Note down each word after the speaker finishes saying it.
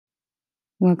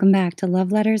Welcome back to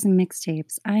Love Letters and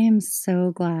Mixtapes. I am so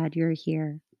glad you're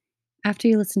here. After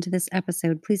you listen to this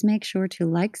episode, please make sure to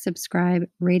like, subscribe,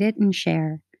 rate it, and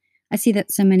share. I see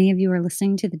that so many of you are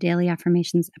listening to the Daily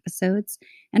Affirmations episodes,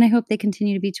 and I hope they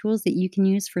continue to be tools that you can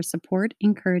use for support,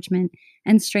 encouragement,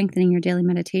 and strengthening your daily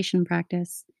meditation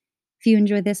practice. If you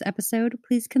enjoyed this episode,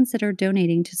 please consider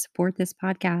donating to support this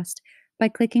podcast by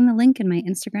clicking the link in my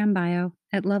Instagram bio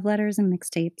at Love Letters and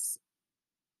Mixtapes.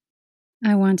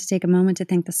 I want to take a moment to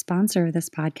thank the sponsor of this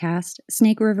podcast.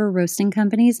 Snake River Roasting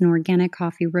Company is an organic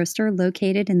coffee roaster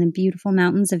located in the beautiful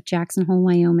mountains of Jackson Hole,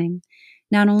 Wyoming.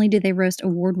 Not only do they roast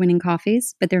award-winning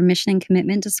coffees, but their mission and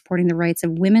commitment to supporting the rights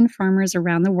of women farmers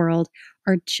around the world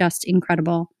are just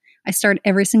incredible. I start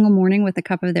every single morning with a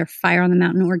cup of their Fire on the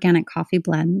Mountain organic coffee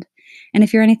blend. And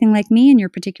if you're anything like me and you're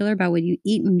particular about what you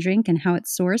eat and drink and how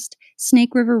it's sourced,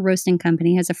 Snake River Roasting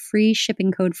Company has a free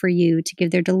shipping code for you to give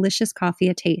their delicious coffee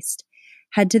a taste.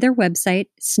 Head to their website,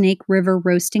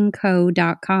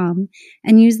 snakeriverroastingco.com,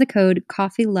 and use the code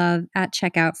COFFEELOVE at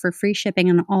checkout for free shipping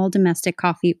on all domestic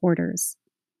coffee orders.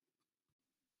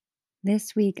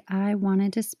 This week, I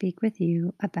wanted to speak with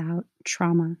you about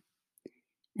trauma.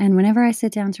 And whenever I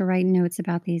sit down to write notes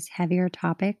about these heavier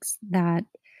topics that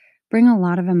bring a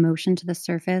lot of emotion to the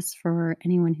surface for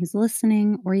anyone who's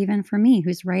listening, or even for me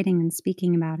who's writing and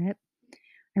speaking about it,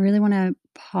 I really want to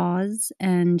pause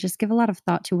and just give a lot of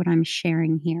thought to what I'm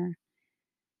sharing here.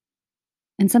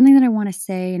 And something that I want to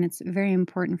say, and it's very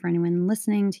important for anyone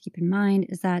listening to keep in mind,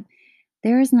 is that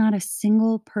there is not a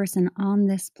single person on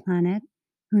this planet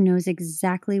who knows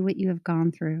exactly what you have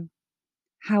gone through,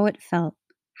 how it felt,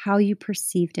 how you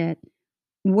perceived it,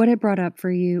 what it brought up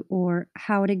for you, or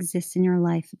how it exists in your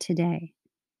life today.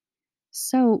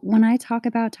 So, when I talk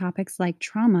about topics like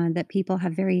trauma that people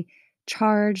have very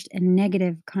charged and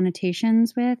negative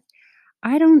connotations with,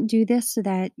 I don't do this so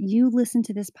that you listen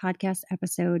to this podcast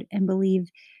episode and believe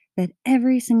that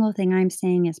every single thing I'm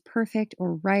saying is perfect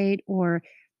or right or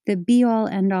the be all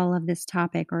end all of this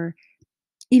topic or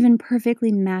even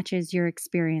perfectly matches your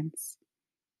experience.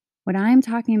 What I'm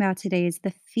talking about today is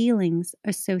the feelings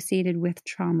associated with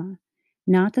trauma,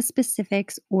 not the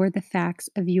specifics or the facts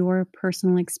of your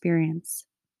personal experience.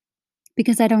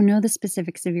 Because I don't know the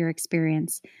specifics of your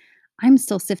experience, I'm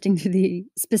still sifting through the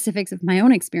specifics of my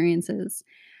own experiences.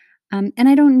 And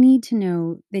I don't need to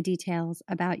know the details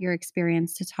about your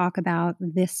experience to talk about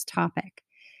this topic.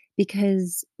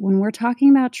 Because when we're talking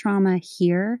about trauma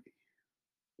here,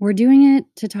 we're doing it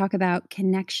to talk about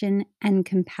connection and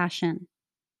compassion.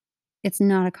 It's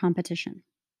not a competition.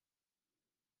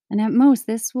 And at most,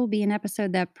 this will be an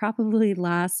episode that probably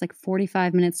lasts like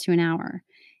 45 minutes to an hour.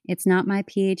 It's not my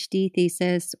PhD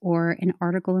thesis or an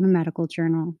article in a medical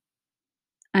journal.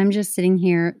 I'm just sitting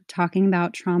here talking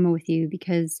about trauma with you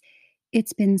because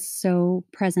it's been so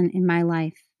present in my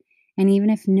life. And even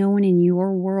if no one in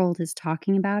your world is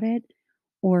talking about it,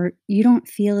 or you don't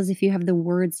feel as if you have the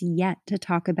words yet to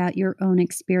talk about your own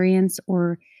experience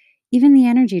or even the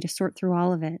energy to sort through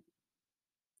all of it,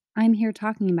 I'm here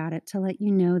talking about it to let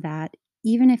you know that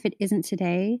even if it isn't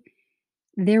today,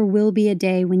 there will be a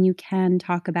day when you can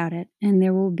talk about it and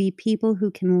there will be people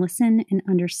who can listen and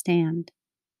understand.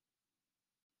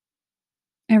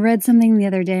 I read something the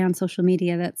other day on social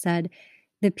media that said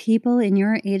the people in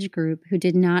your age group who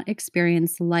did not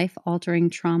experience life altering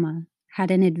trauma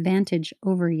had an advantage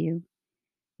over you.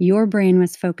 Your brain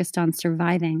was focused on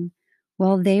surviving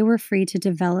while they were free to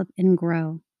develop and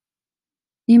grow.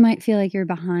 You might feel like you're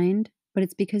behind, but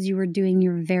it's because you were doing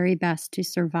your very best to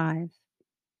survive.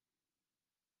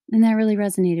 And that really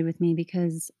resonated with me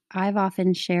because I've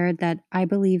often shared that I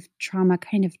believe trauma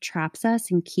kind of traps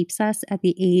us and keeps us at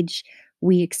the age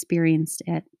we experienced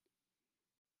it.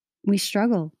 We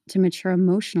struggle to mature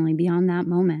emotionally beyond that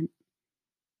moment.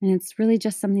 And it's really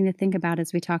just something to think about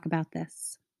as we talk about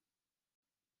this.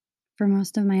 For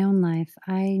most of my own life,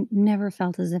 I never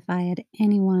felt as if I had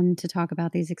anyone to talk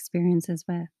about these experiences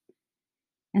with.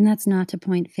 And that's not to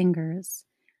point fingers.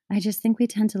 I just think we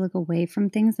tend to look away from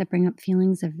things that bring up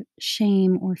feelings of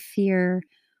shame or fear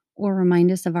or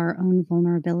remind us of our own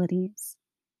vulnerabilities.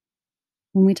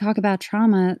 When we talk about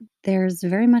trauma, there's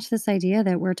very much this idea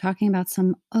that we're talking about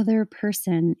some other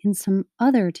person in some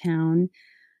other town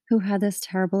who had this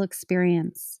terrible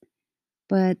experience,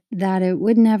 but that it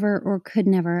would never or could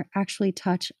never actually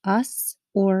touch us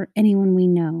or anyone we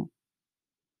know.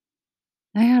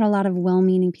 I had a lot of well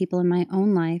meaning people in my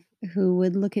own life who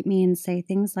would look at me and say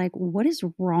things like, "What is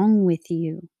wrong with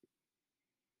you?"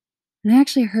 And I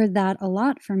actually heard that a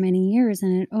lot for many years,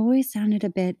 and it always sounded a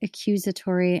bit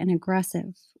accusatory and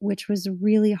aggressive, which was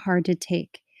really hard to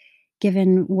take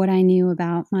given what I knew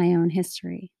about my own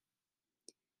history.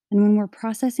 And when we're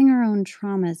processing our own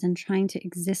traumas and trying to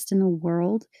exist in the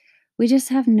world, we just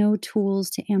have no tools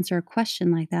to answer a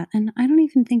question like that. And I don't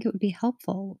even think it would be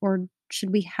helpful, or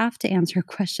should we have to answer a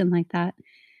question like that?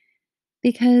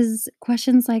 Because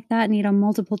questions like that need a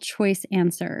multiple choice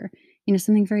answer,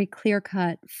 something very clear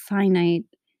cut, finite.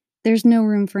 There's no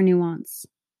room for nuance.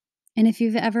 And if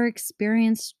you've ever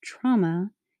experienced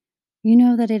trauma, you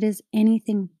know that it is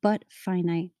anything but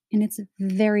finite and it's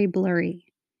very blurry.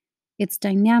 It's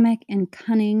dynamic and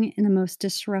cunning in the most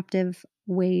disruptive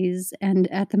ways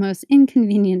and at the most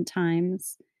inconvenient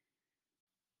times.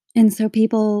 And so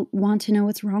people want to know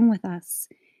what's wrong with us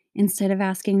instead of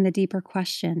asking the deeper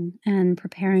question and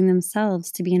preparing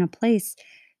themselves to be in a place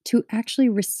to actually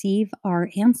receive our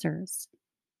answers.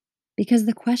 Because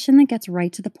the question that gets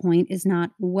right to the point is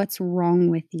not what's wrong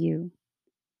with you,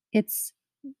 it's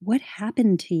what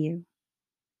happened to you.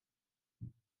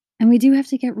 And we do have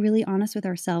to get really honest with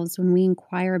ourselves when we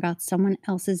inquire about someone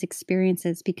else's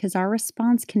experiences because our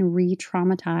response can re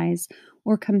traumatize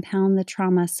or compound the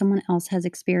trauma someone else has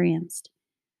experienced.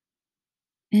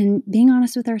 And being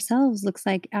honest with ourselves looks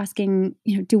like asking,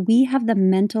 do we have the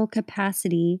mental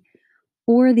capacity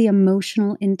or the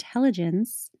emotional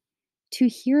intelligence to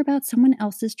hear about someone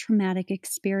else's traumatic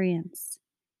experience?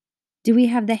 Do we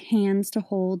have the hands to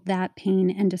hold that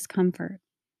pain and discomfort?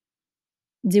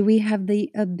 Do we have the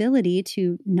ability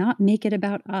to not make it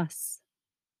about us?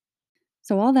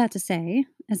 So, all that to say,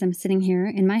 as I'm sitting here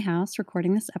in my house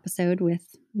recording this episode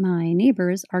with my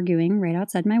neighbors arguing right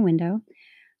outside my window,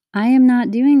 I am not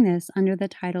doing this under the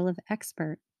title of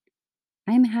expert.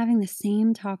 I am having the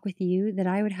same talk with you that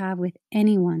I would have with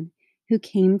anyone who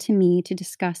came to me to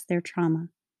discuss their trauma.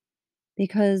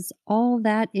 Because all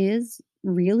that is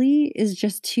really is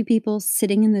just two people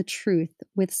sitting in the truth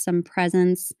with some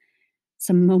presence,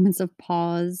 some moments of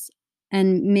pause,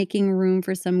 and making room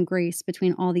for some grace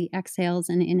between all the exhales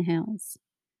and inhales.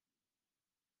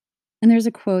 And there's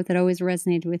a quote that always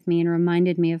resonated with me and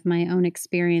reminded me of my own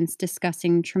experience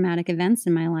discussing traumatic events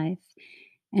in my life.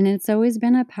 And it's always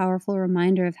been a powerful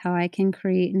reminder of how I can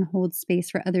create and hold space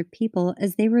for other people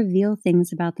as they reveal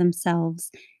things about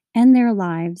themselves and their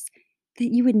lives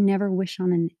that you would never wish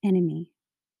on an enemy.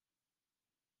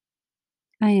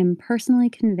 I am personally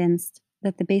convinced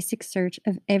that the basic search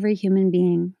of every human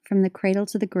being, from the cradle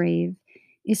to the grave,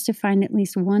 is to find at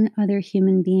least one other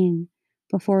human being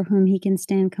before whom he can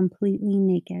stand completely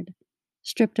naked,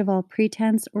 stripped of all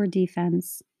pretense or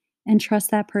defense, and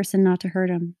trust that person not to hurt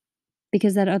him,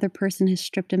 because that other person has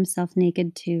stripped himself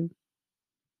naked too.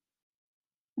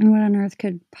 And what on earth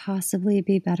could possibly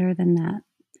be better than that?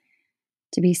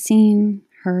 To be seen,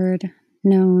 heard,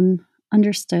 known,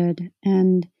 understood,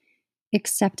 and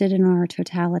accepted in our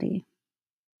totality.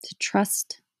 To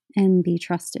trust and be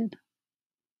trusted.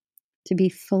 To be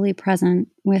fully present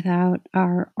without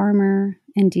our armor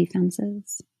and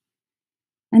defenses.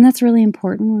 And that's really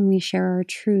important when we share our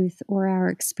truth or our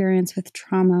experience with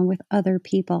trauma with other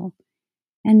people.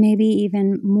 And maybe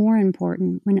even more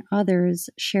important when others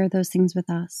share those things with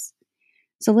us.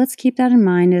 So let's keep that in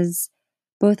mind as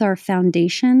both our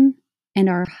foundation and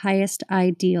our highest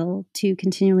ideal to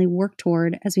continually work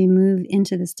toward as we move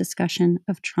into this discussion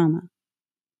of trauma.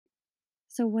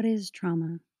 So, what is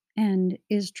trauma? And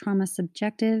is trauma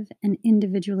subjective and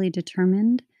individually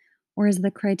determined, or is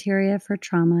the criteria for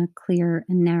trauma clear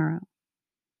and narrow?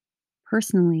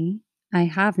 Personally, I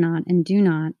have not and do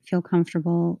not feel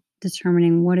comfortable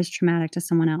determining what is traumatic to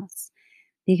someone else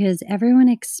because everyone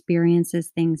experiences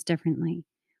things differently.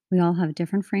 We all have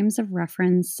different frames of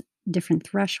reference, different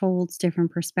thresholds,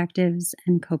 different perspectives,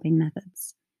 and coping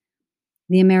methods.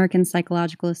 The American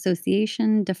Psychological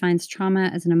Association defines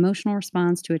trauma as an emotional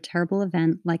response to a terrible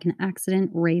event like an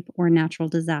accident, rape, or natural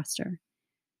disaster.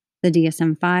 The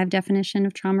DSM 5 definition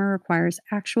of trauma requires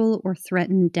actual or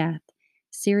threatened death,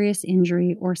 serious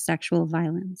injury, or sexual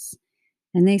violence.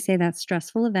 And they say that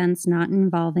stressful events not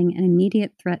involving an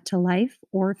immediate threat to life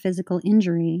or physical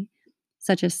injury,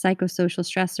 such as psychosocial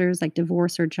stressors like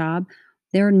divorce or job,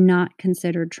 they're not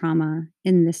considered trauma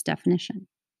in this definition.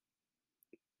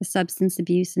 The Substance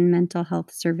Abuse and Mental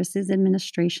Health Services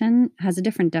Administration has a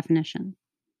different definition.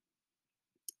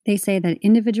 They say that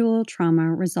individual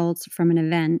trauma results from an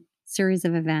event, series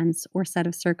of events, or set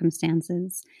of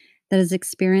circumstances that is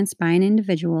experienced by an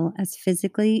individual as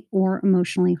physically or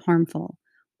emotionally harmful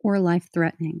or life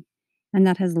threatening, and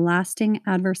that has lasting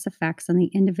adverse effects on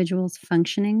the individual's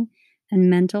functioning and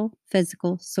mental,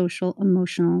 physical, social,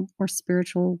 emotional, or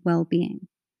spiritual well being.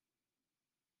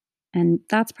 And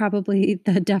that's probably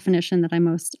the definition that I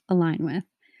most align with.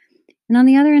 And on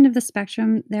the other end of the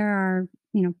spectrum, there are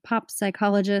pop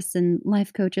psychologists and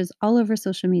life coaches all over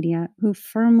social media who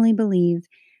firmly believe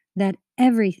that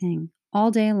everything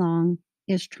all day long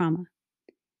is trauma,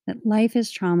 that life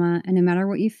is trauma, and no matter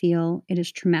what you feel, it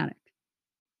is traumatic.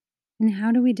 And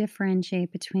how do we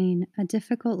differentiate between a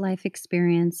difficult life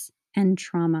experience and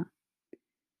trauma?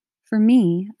 For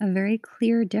me, a very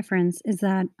clear difference is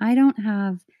that I don't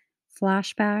have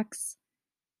flashbacks,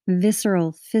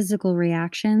 visceral physical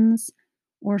reactions,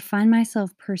 or find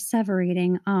myself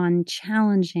perseverating on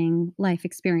challenging life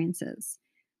experiences.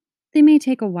 They may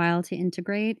take a while to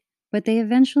integrate, but they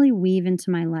eventually weave into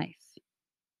my life.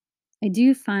 I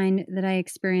do find that I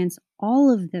experience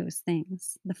all of those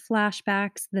things, the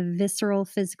flashbacks, the visceral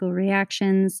physical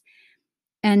reactions,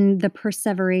 and the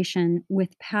perseveration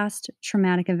with past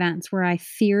traumatic events where I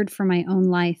feared for my own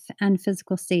life and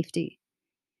physical safety.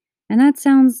 And that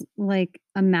sounds like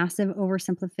a massive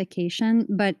oversimplification,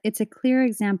 but it's a clear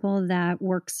example that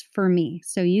works for me.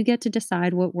 So you get to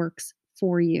decide what works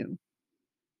for you.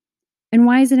 And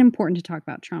why is it important to talk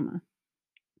about trauma?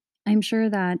 I'm sure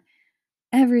that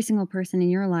every single person in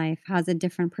your life has a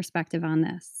different perspective on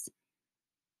this.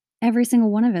 Every single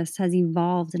one of us has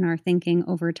evolved in our thinking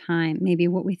over time. Maybe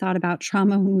what we thought about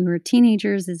trauma when we were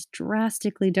teenagers is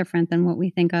drastically different than what we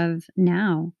think of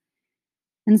now.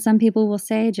 And some people will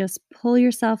say, just pull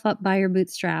yourself up by your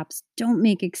bootstraps. Don't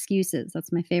make excuses.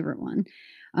 That's my favorite one.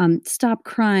 Stop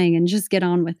crying and just get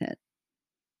on with it.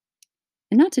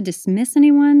 And not to dismiss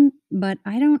anyone, but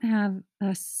I don't have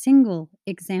a single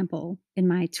example in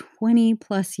my 20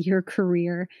 plus year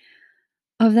career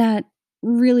of that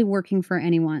really working for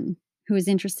anyone who is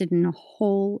interested in a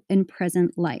whole and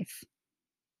present life.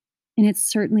 And it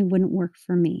certainly wouldn't work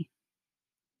for me.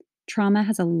 Trauma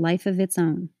has a life of its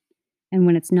own. And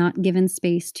when it's not given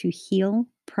space to heal,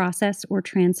 process, or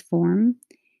transform,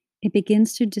 it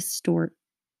begins to distort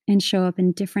and show up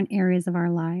in different areas of our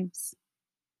lives.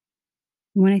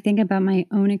 When I think about my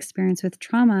own experience with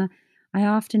trauma, I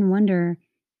often wonder,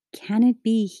 can it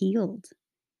be healed?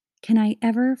 Can I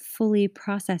ever fully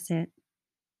process it?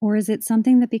 Or is it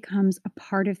something that becomes a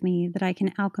part of me that I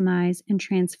can alchemize and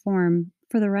transform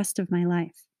for the rest of my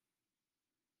life?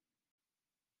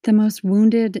 The most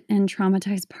wounded and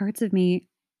traumatized parts of me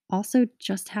also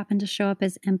just happen to show up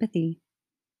as empathy,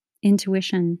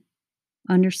 intuition,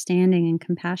 understanding, and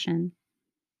compassion.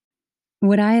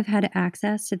 Would I have had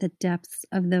access to the depths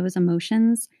of those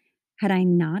emotions had I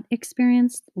not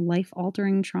experienced life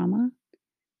altering trauma?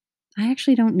 I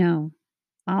actually don't know.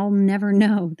 I'll never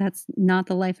know. That's not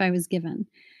the life I was given.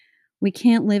 We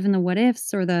can't live in the what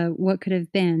ifs or the what could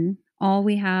have been. All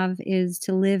we have is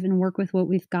to live and work with what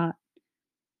we've got.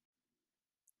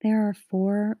 There are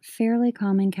four fairly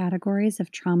common categories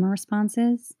of trauma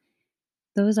responses.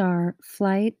 Those are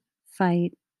flight,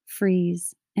 fight,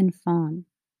 freeze, and fawn.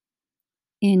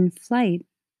 In flight,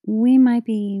 we might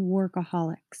be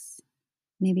workaholics,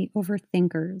 maybe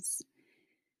overthinkers.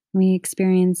 We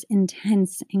experience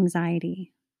intense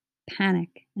anxiety,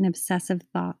 panic, and obsessive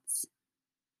thoughts.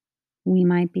 We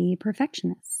might be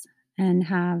perfectionists and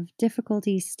have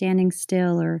difficulty standing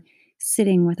still or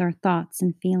sitting with our thoughts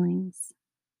and feelings.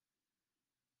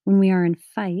 When we are in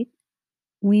fight,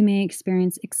 we may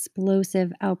experience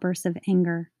explosive outbursts of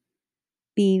anger,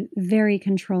 be very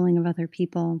controlling of other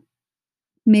people.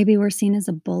 Maybe we're seen as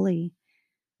a bully,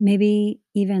 maybe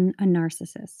even a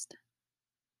narcissist.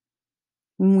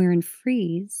 When we're in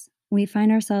freeze, we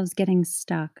find ourselves getting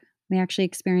stuck. We actually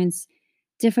experience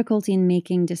difficulty in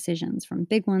making decisions, from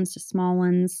big ones to small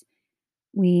ones.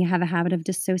 We have a habit of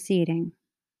dissociating,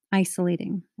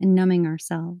 isolating, and numbing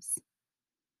ourselves.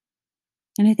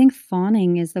 And I think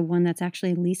fawning is the one that's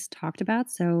actually least talked about,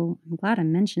 so I'm glad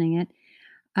I'm mentioning it.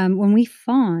 When we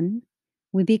fawn,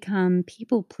 we become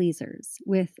people pleasers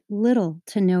with little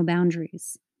to no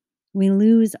boundaries. We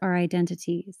lose our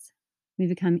identities. We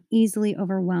become easily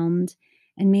overwhelmed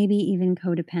and maybe even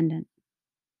codependent.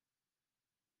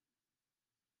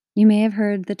 You may have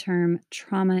heard the term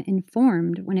trauma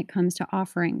informed when it comes to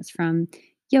offerings from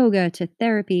yoga to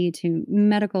therapy to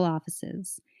medical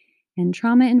offices. And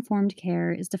trauma informed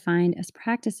care is defined as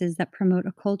practices that promote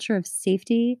a culture of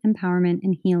safety, empowerment,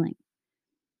 and healing,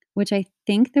 which I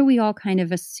think that we all kind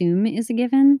of assume is a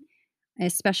given,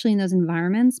 especially in those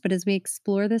environments. But as we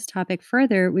explore this topic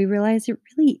further, we realize it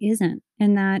really isn't,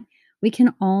 and that we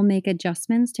can all make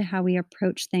adjustments to how we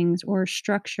approach things or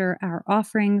structure our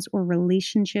offerings or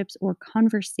relationships or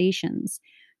conversations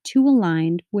to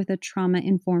align with a trauma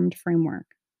informed framework.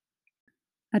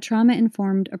 A trauma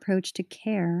informed approach to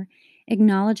care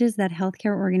acknowledges that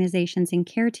healthcare organizations and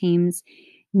care teams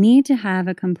need to have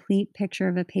a complete picture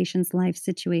of a patient's life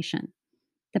situation,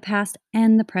 the past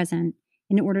and the present,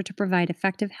 in order to provide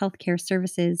effective healthcare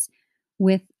services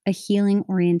with a healing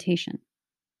orientation.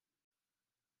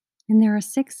 And there are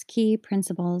six key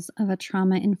principles of a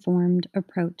trauma informed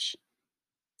approach: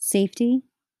 safety,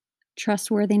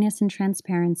 trustworthiness and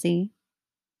transparency,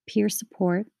 peer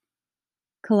support,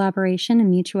 collaboration and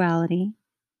mutuality,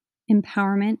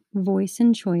 empowerment, voice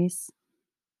and choice,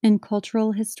 and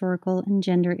cultural, historical, and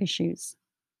gender issues.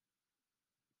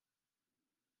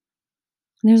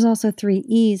 There's also three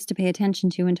E's to pay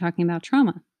attention to when talking about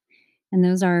trauma, and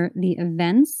those are the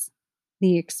events,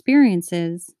 the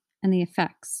experiences, and the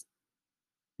effects.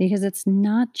 Because it's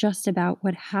not just about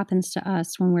what happens to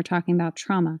us when we're talking about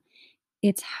trauma,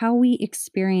 it's how we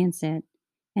experience it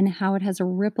and how it has a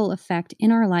ripple effect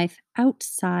in our life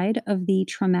outside of the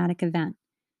traumatic event.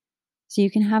 So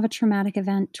you can have a traumatic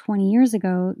event 20 years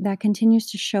ago that continues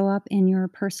to show up in your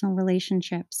personal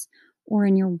relationships or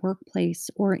in your workplace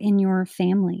or in your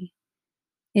family.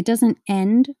 It doesn't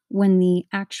end when the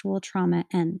actual trauma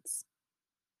ends.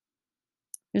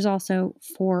 There's also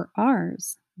 4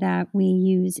 R's that we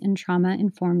use in trauma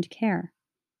informed care: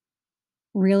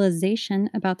 realization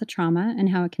about the trauma and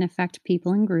how it can affect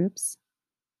people and groups,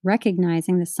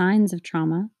 recognizing the signs of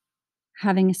trauma,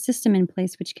 having a system in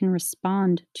place which can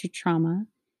respond to trauma,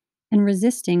 and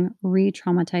resisting re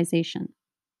traumatization.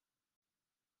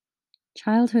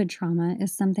 Childhood trauma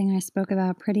is something I spoke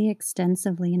about pretty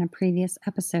extensively in a previous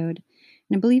episode,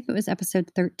 and I believe it was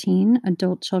episode 13,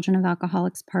 Adult Children of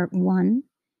Alcoholics Part 1.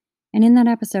 And in that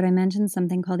episode, I mentioned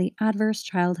something called the Adverse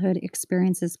Childhood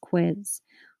Experiences Quiz,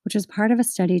 which was part of a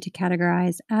study to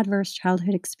categorize adverse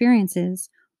childhood experiences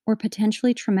or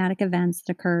potentially traumatic events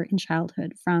that occur in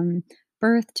childhood from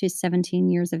birth to 17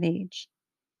 years of age.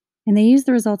 And they used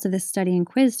the results of this study and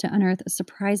quiz to unearth a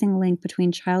surprising link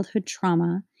between childhood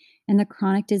trauma and the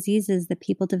chronic diseases that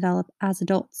people develop as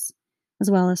adults, as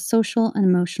well as social and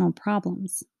emotional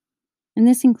problems. And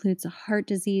this includes heart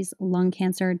disease, lung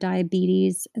cancer,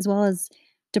 diabetes, as well as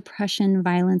depression,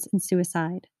 violence, and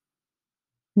suicide.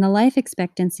 And the life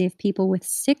expectancy of people with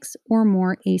 6 or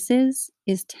more ACEs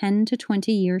is 10 to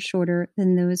 20 years shorter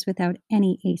than those without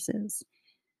any ACEs.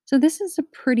 So this is a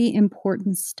pretty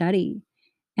important study.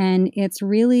 And it's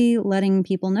really letting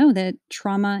people know that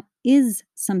trauma is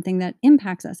something that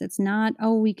impacts us. It's not,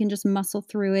 oh, we can just muscle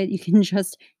through it. You can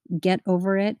just get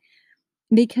over it,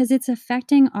 because it's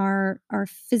affecting our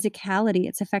physicality.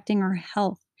 It's affecting our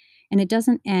health. And it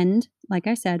doesn't end, like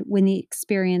I said, when the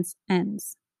experience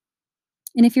ends.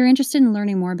 And if you're interested in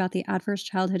learning more about the Adverse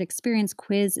Childhood Experience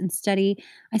Quiz and study,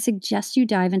 I suggest you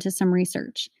dive into some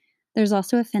research. There's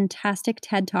also a fantastic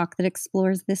TED Talk that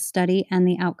explores this study and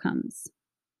the outcomes.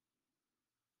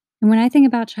 And when I think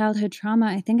about childhood trauma,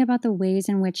 I think about the ways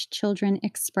in which children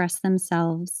express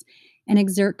themselves and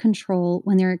exert control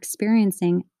when they're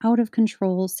experiencing out of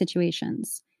control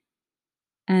situations.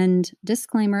 And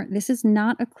disclaimer, this is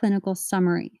not a clinical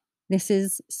summary. This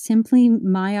is simply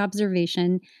my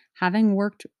observation, having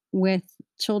worked with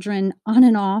children on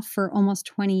and off for almost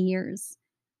 20 years.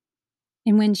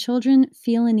 And when children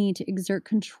feel a need to exert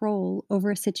control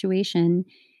over a situation,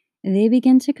 they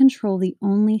begin to control the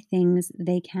only things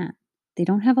they can. They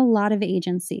don't have a lot of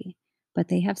agency, but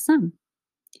they have some.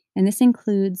 And this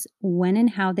includes when and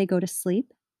how they go to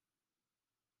sleep,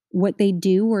 what they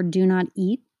do or do not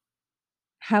eat,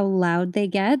 how loud they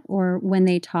get or when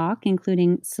they talk,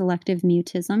 including selective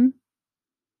mutism,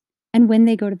 and when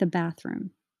they go to the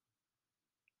bathroom.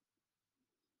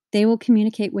 They will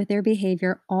communicate with their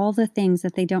behavior all the things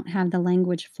that they don't have the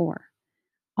language for,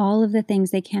 all of the things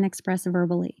they can't express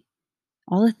verbally,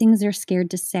 all the things they're scared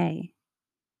to say.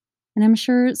 And I'm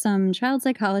sure some child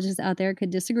psychologists out there could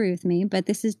disagree with me, but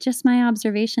this is just my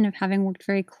observation of having worked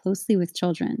very closely with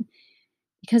children,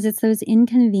 because it's those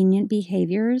inconvenient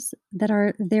behaviors that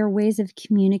are their ways of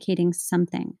communicating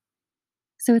something.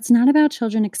 So it's not about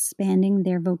children expanding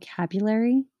their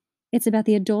vocabulary. It's about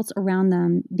the adults around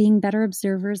them being better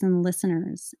observers and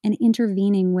listeners and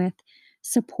intervening with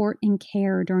support and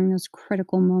care during those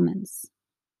critical moments.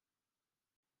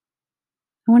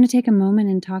 I want to take a moment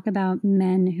and talk about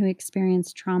men who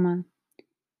experience trauma,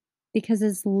 because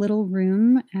as little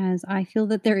room as I feel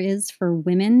that there is for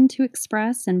women to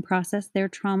express and process their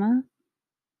trauma,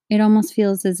 it almost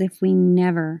feels as if we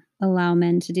never allow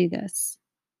men to do this.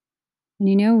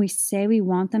 And we say we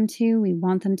want them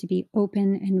to be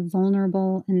open and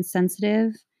vulnerable and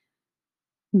sensitive.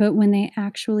 But when they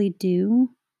actually do,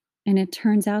 and it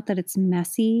turns out that it's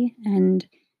messy and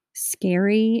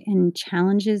scary and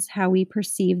challenges how we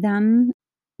perceive them,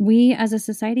 we as a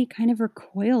society kind of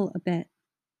recoil a bit.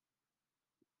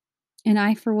 And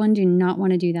I, for one, do not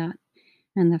want to do that.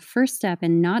 And the first step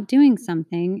in not doing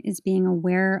something is being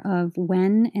aware of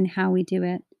when and how we do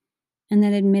it, and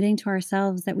then admitting to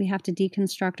ourselves that we have to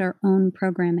deconstruct our own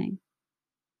programming.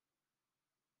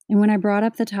 And when I brought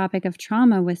up the topic of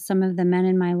trauma with some of the men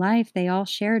in my life, they all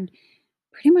shared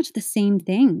pretty much the same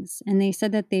things. And they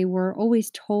said that they were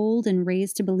always told and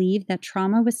raised to believe that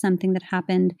trauma was something that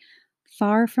happened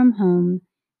far from home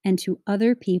and to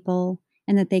other people,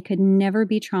 and that they could never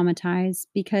be traumatized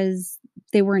because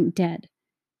they weren't dead.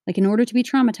 Like, in order to be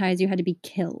traumatized, you had to be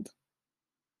killed.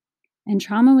 And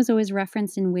trauma was always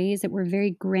referenced in ways that were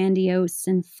very grandiose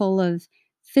and full of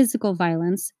physical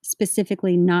violence,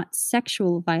 specifically not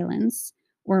sexual violence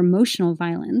or emotional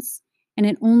violence. And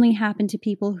it only happened to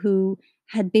people who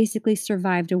had basically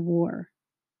survived a war.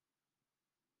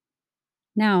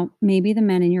 Now, maybe the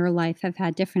men in your life have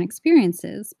had different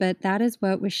experiences, but that is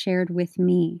what was shared with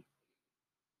me.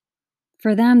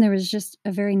 For them, there was just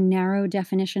a very narrow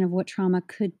definition of what trauma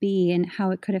could be and how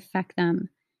it could affect them,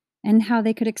 and how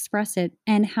they could express it,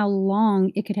 and how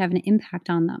long it could have an impact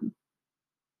on them.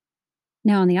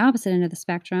 Now, on the opposite end of the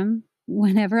spectrum,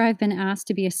 whenever I've been asked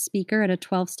to be a speaker at a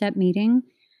 12-step meeting,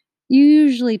 you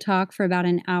usually talk for about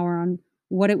an hour on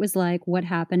what it was like, what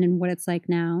happened, and what it's like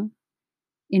now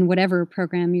in whatever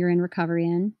program you're in recovery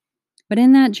in. But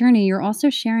in that journey, you're also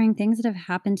sharing things that have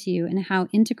happened to you and how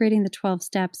integrating the 12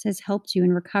 steps has helped you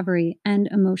in recovery and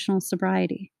emotional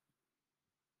sobriety.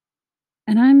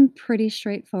 And I'm pretty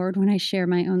straightforward when I share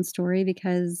my own story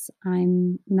because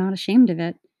I'm not ashamed of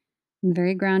it. I'm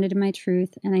very grounded in my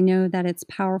truth, and I know that it's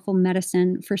powerful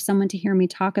medicine for someone to hear me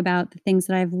talk about the things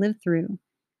that I've lived through,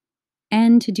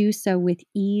 and to do so with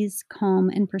ease, calm,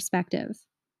 and perspective.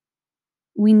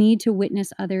 We need to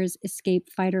witness others escape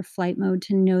fight or flight mode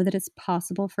to know that it's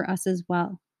possible for us as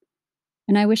well.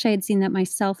 And I wish I had seen that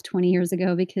myself 20 years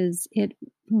ago because it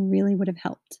really would have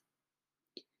helped.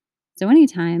 So,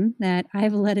 anytime that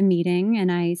I've led a meeting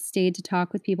and I stayed to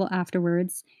talk with people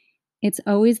afterwards, it's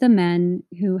always the men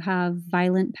who have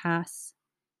violent pasts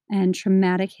and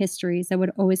traumatic histories that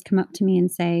would always come up to me and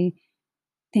say,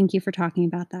 "Thank you for talking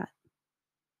about that.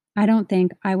 I don't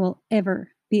think I will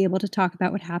ever be able to talk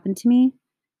about what happened to me,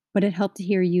 but it helped to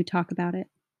hear you talk about it."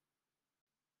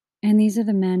 And these are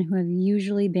the men who have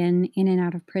usually been in and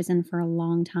out of prison for a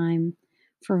long time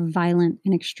for violent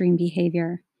and extreme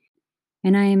behavior.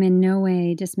 And I am in no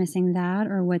way dismissing that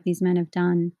or what these men have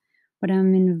done, but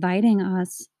I'm inviting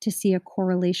us to see a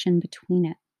correlation between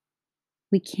it.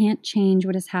 We can't change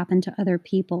what has happened to other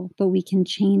people, but we can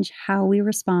change how we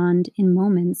respond in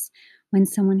moments when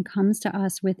someone comes to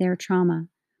us with their trauma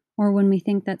or when we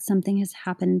think that something has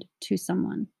happened to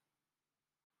someone.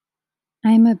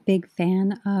 I'm a big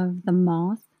fan of The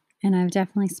Moth, and I've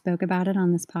definitely spoke about it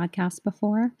on this podcast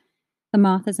before. The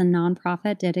Moth is a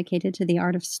nonprofit dedicated to the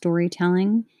art of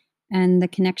storytelling and the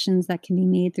connections that can be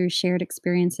made through shared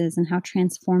experiences and how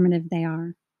transformative they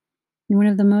are. And one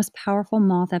of the most powerful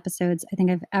Moth episodes I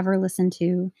think I've ever listened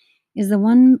to is the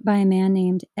one by a man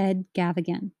named Ed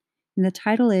Gavigan. And the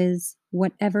title is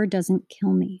Whatever Doesn't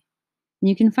Kill Me. And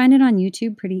you can find it on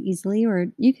YouTube pretty easily, or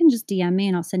you can just DM me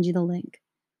and I'll send you the link.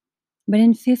 But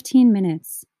in 15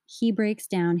 minutes, he breaks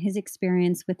down his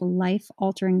experience with life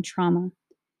altering trauma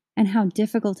and how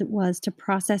difficult it was to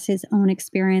process his own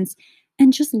experience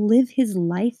and just live his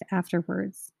life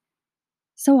afterwards.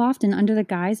 So often, under the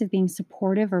guise of being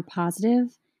supportive or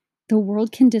positive, the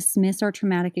world can dismiss our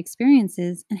traumatic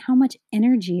experiences and how much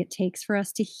energy it takes for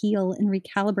us to heal and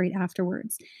recalibrate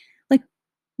afterwards. Like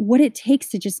what it takes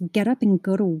to just get up and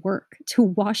go to work, to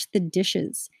wash the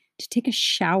dishes, to take a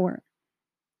shower.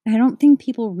 I don't think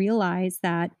people realize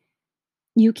that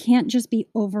you can't just be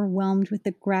overwhelmed with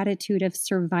the gratitude of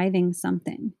surviving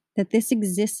something, that this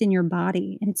exists in your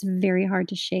body and it's very hard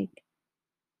to shake.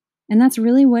 And that's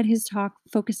really what his talk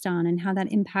focused on and how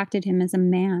that impacted him as a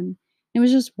man. It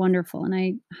was just wonderful. And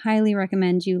I highly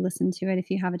recommend you listen to it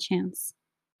if you have a chance.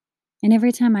 And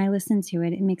every time I listen to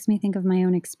it, it makes me think of my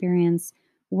own experience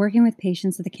working with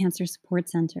patients at the Cancer Support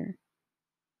Center.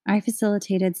 I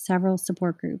facilitated several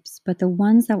support groups, but the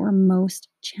ones that were most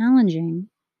challenging,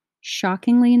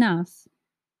 shockingly enough,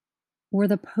 were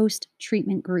the post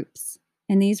treatment groups.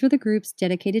 And these were the groups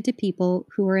dedicated to people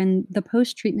who were in the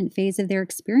post treatment phase of their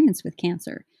experience with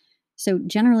cancer. So,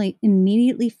 generally,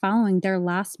 immediately following their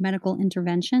last medical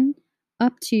intervention,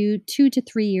 up to 2 to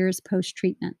 3 years post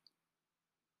treatment.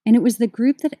 And it was the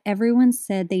group that everyone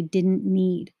said they didn't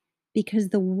need because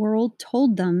the world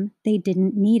told them they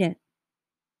didn't need it.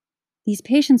 These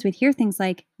patients would hear things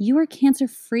like, "You are cancer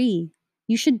free.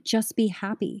 You should just be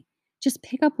happy. Just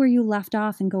pick up where you left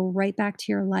off and go right back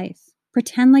to your life.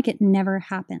 Pretend like it never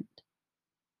happened."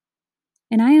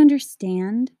 And I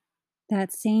understand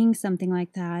that saying something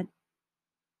like that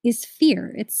is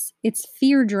fear. It's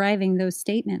fear driving those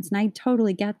statements, and I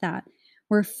totally get that.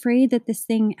 We're afraid that this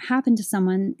thing happened to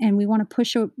someone, and we wanna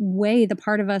push away the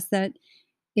part of us that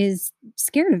is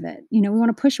scared of it. We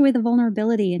wanna push away the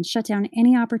vulnerability and shut down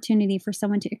any opportunity for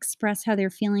someone to express how they're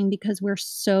feeling because we're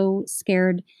so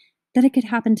scared that it could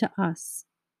happen to us.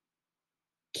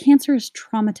 Cancer is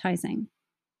traumatizing.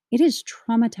 It is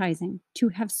traumatizing to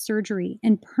have surgery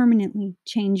and permanently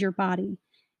change your body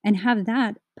and have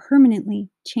that permanently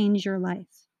change your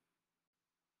life.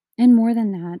 And more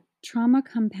than that, trauma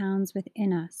compounds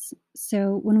within us.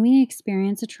 So when we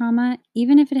experience a trauma,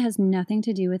 even if it has nothing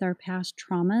to do with our past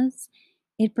traumas,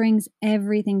 it brings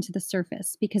everything to the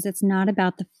surface because it's not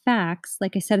about the facts.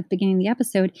 Like I said at the beginning of the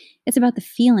episode, it's about the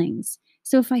feelings.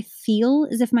 So if I feel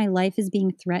as if my life is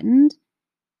being threatened,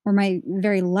 or my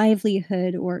very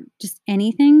livelihood, or just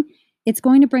anything, it's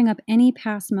going to bring up any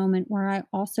past moment where I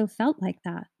also felt like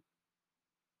that.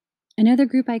 Another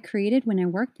group I created when I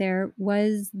worked there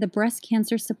was the breast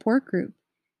cancer support group.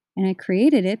 And I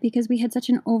created it because we had such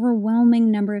an overwhelming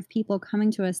number of people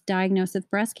coming to us diagnosed with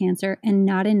breast cancer and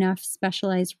not enough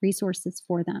specialized resources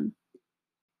for them.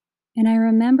 And I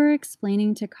remember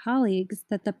explaining to colleagues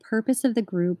that the purpose of the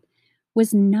group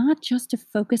was not just to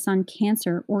focus on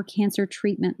cancer or cancer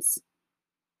treatments.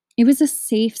 It was a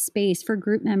safe space for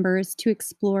group members to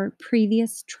explore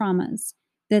previous traumas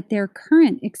that their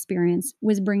current experience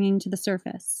was bringing to the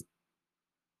surface.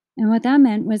 And what that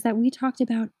meant was that we talked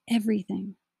about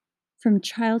everything from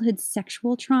childhood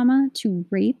sexual trauma to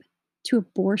rape to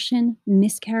abortion,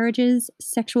 miscarriages,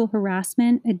 sexual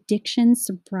harassment, addiction,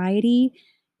 sobriety,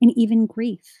 and even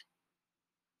grief.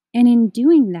 And in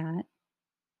doing that,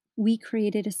 we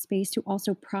created a space to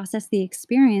also process the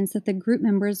experience that the group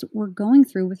members were going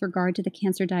through with regard to the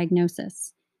cancer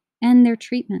diagnosis and their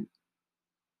treatment.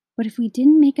 But if we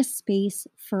didn't make a space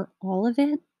for all of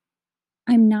it,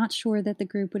 I'm not sure that the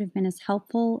group would have been as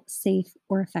helpful, safe,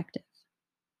 or effective.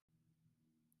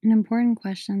 An important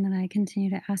question that I continue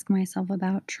to ask myself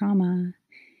about trauma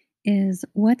is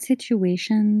what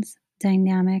situations,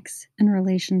 dynamics, and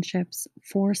relationships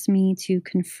force me to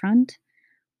confront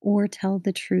or tell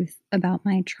the truth about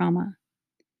my trauma?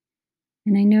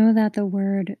 And I know that the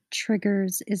word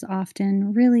triggers is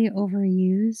often really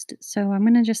overused. So I'm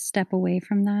going to just step away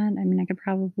from that. I mean, I could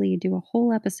probably do a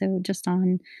whole episode just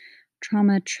on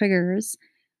trauma triggers,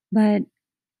 but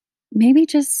maybe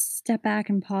just step back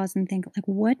and pause and think like,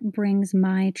 what brings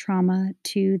my trauma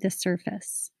to the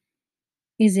surface?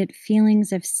 Is it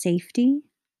feelings of safety?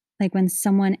 Like when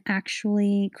someone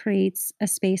actually creates a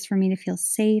space for me to feel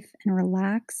safe and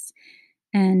relax,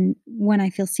 and when I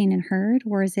feel seen and heard?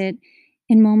 Or is it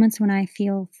in moments when I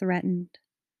feel threatened?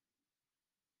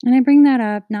 And I bring that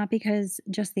up not because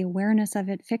just the awareness of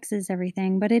it fixes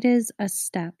everything, but it is a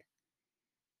step.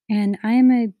 And I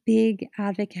am a big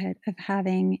advocate of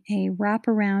having a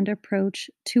wraparound approach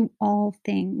to all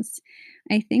things.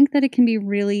 I think that it can be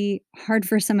really hard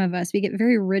for some of us. We get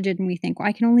very rigid and we think, well,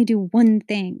 I can only do one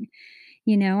thing.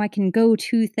 I can go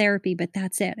to therapy, but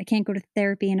that's it. I can't go to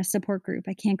therapy in a support group.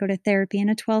 I can't go to therapy in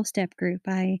a 12-step group.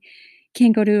 I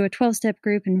can't go to a 12-step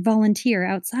group and volunteer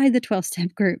outside the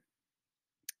 12-step group.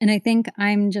 And I think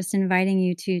I'm just inviting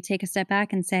you to take a step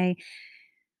back and say,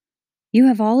 you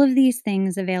have all of these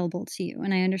things available to you.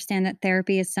 And I understand that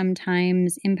therapy is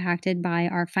sometimes impacted by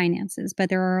our finances, but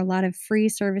there are a lot of free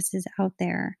services out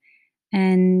there.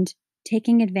 And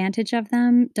taking advantage of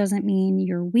them doesn't mean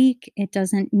you're weak. It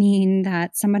doesn't mean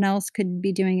that someone else could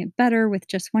be doing it better with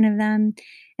just one of them.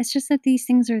 It's just that these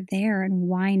things are there, and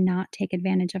why not take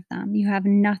advantage of them? You have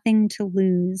nothing to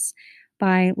lose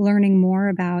by learning more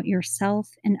about yourself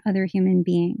and other human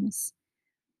beings.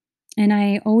 And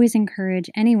I always encourage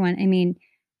anyone, I mean,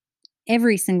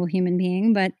 every single human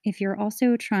being, but if you're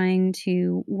also trying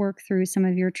to work through some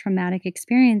of your traumatic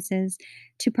experiences,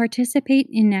 to participate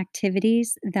in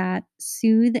activities that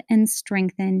soothe and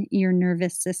strengthen your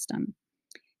nervous system.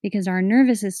 Because our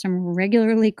nervous system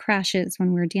regularly crashes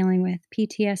when we're dealing with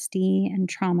PTSD and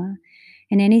trauma.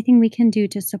 And anything we can do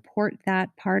to support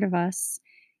that part of us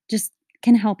just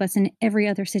can help us in every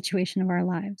other situation of our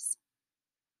lives.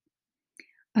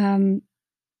 Um,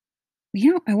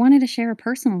 I wanted to share a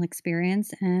personal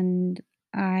experience, and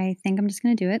I think I'm just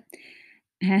going to do it.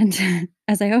 And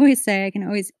as I always say, I can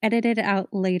always edit it out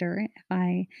later if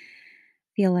I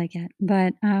feel like it.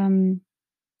 But in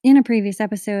a previous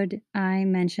episode, I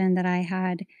mentioned that I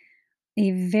had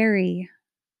a very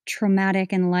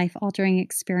traumatic and life altering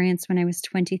experience when I was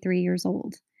 23 years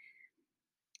old.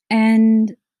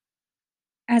 And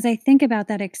as I think about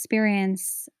that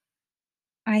experience,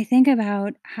 I think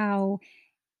about how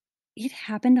it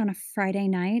happened on a Friday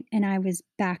night, and I was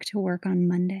back to work on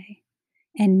Monday,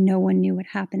 and no one knew what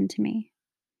happened to me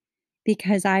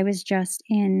because I was just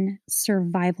in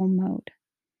survival mode,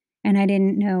 and I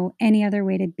didn't know any other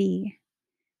way to be.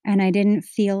 And I didn't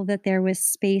feel that there was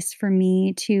space for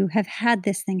me to have had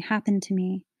this thing happen to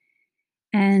me.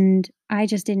 And I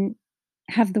just didn't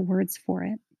have the words for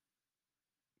it.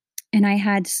 And I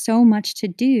had so much to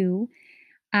do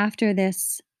after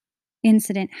this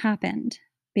incident happened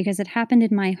because it happened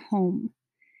in my home.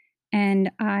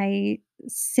 And I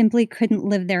simply couldn't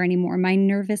live there anymore. My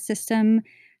nervous system,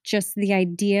 just the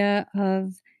idea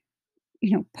of,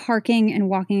 parking and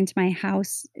walking into my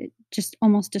house, it just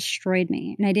almost destroyed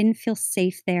me. And I didn't feel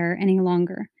safe there any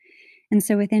longer. And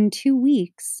so within 2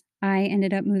 weeks, I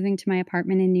ended up moving to my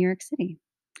apartment in New York City.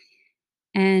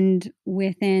 And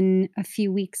within a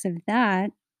few weeks of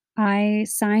that, I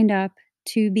signed up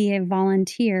to be a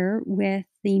volunteer with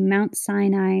the Mount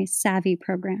Sinai Savvy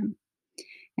program.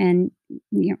 And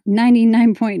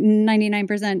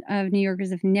 99.99% of New Yorkers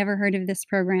have never heard of this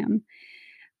program.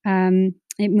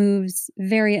 It moves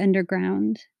very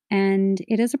underground, and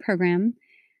it is a program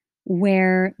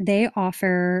where they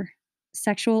offer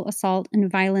sexual assault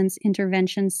and violence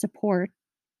intervention support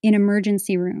in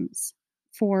emergency rooms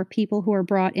for people who are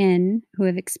brought in who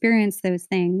have experienced those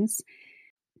things.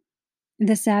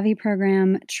 The Savvy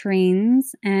program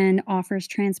trains and offers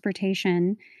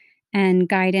transportation and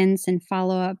guidance and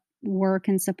follow up work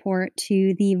and support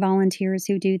to the volunteers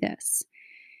who do this.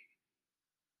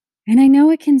 And I know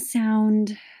it can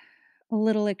sound a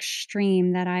little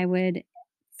extreme that I would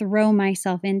throw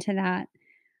myself into that,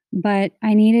 but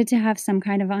I needed to have some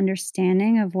kind of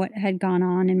understanding of what had gone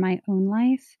on in my own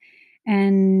life.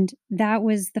 And that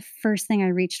was the first thing I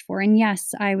reached for. And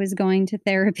yes, I was going to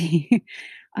therapy.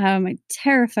 I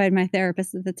terrified my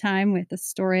therapist at the time with the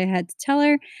story I had to tell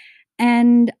her.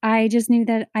 And I just knew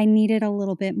that I needed a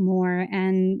little bit more,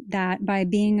 and that by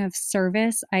being of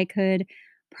service, I could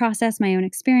process my own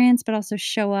experience, but also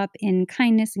show up in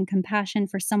kindness and compassion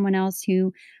for someone else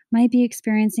who might be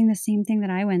experiencing the same thing that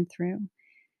I went through.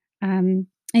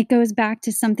 It goes back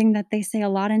to something that they say a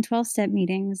lot in 12 step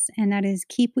meetings, and that is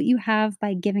keep what you have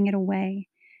by giving it away.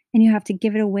 And you have to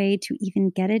give it away to even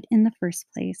get it in the first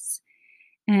place.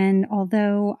 And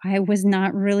although I was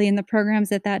not really in the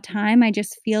programs at that time, I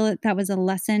just feel that that was a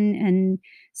lesson and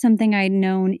something I'd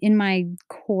known in my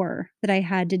core that I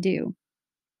had to do,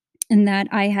 and that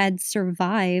I had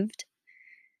survived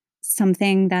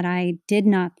something that I did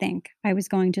not think I was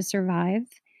going to survive.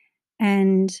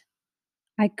 And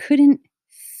I couldn't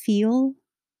feel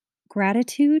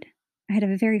gratitude. I had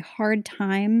a very hard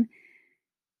time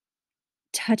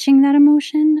touching that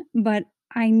emotion, but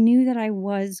I knew that I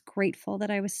was grateful that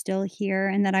I was still here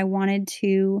and that I wanted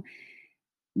to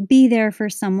be there for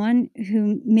someone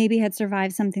who maybe had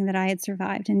survived something that I had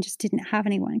survived and just didn't have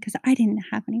anyone because I didn't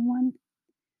have anyone.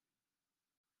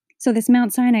 So this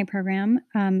Mount Sinai program,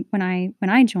 when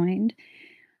I joined,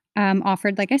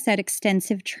 offered, like I said,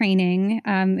 extensive training.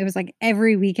 It was like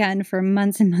every weekend for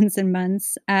months and months and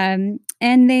months. And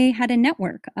they had a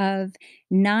network of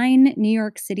 9 New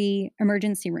York City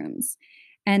emergency rooms.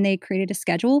 And they created a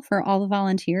schedule for all the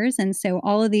volunteers. And so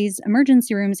all of these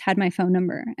emergency rooms had my phone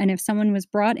number. And if someone was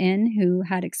brought in who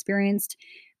had experienced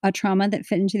a trauma that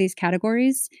fit into these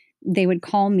categories, they would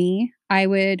call me. I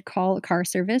would call a car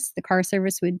service. The car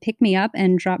service would pick me up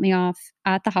and drop me off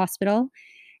at the hospital,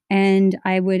 and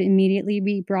I would immediately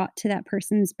be brought to that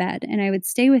person's bed, and I would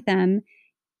stay with them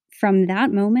from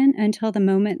that moment until the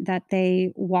moment that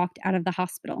they walked out of the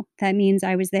hospital. That means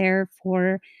I was there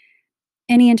for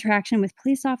any interaction with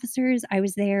police officers. I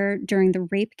was there during the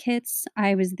rape kits.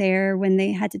 I was there when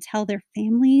they had to tell their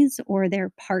families or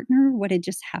their partner what had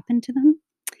just happened to them.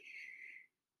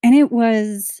 And it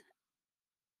was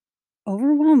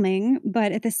overwhelming,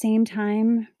 but at the same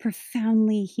time,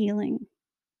 profoundly healing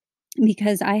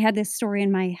because I had this story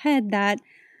in my head that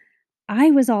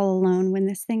I was all alone when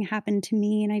this thing happened to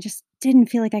me, and I just didn't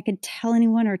feel like I could tell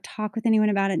anyone or talk with anyone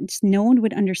about it, and just no one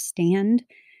would understand,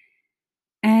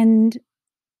 and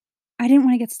I didn't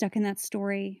wanna get stuck in that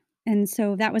story, and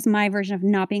so that was my version of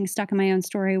not being stuck in my own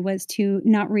story, was to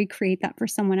not recreate that for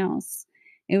someone else.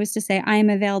 It was to say, "I am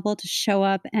available to show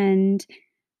up and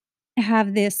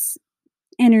have this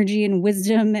energy and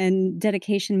wisdom and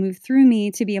dedication move through me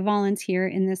to be a volunteer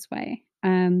in this way."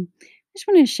 I just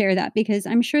wanted to share that because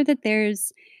I'm sure that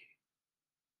there's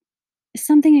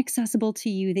something accessible to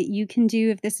you that you can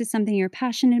do if this is something you're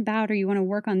passionate about, or you want to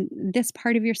work on this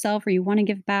part of yourself, or you want to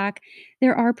give back.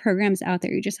 There are programs out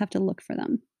there. You just have to look for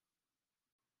them.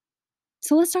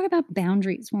 So let's talk about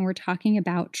boundaries when we're talking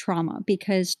about trauma,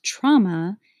 because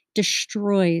trauma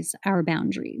destroys our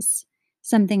boundaries.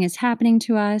 Something is happening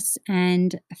to us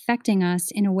and affecting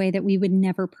us in a way that we would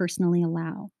never personally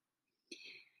allow.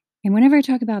 And whenever I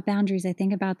talk about boundaries, I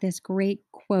think about this great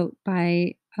quote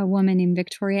by a woman named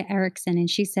Victoria Erickson. And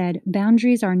she said,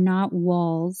 "Boundaries are not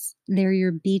walls, they're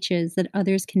your beaches that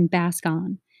others can bask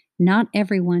on. Not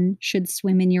everyone should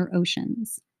swim in your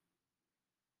oceans."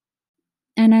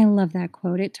 And I love that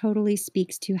quote. It totally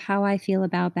speaks to how I feel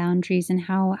about boundaries and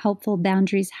how helpful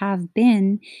boundaries have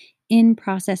been in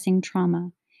processing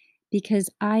trauma. Because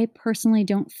I personally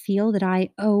don't feel that I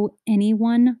owe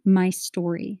anyone my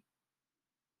story.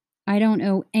 I don't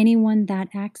owe anyone that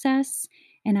access,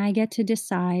 and I get to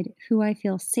decide who I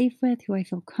feel safe with, who I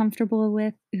feel comfortable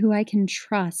with, who I can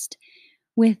trust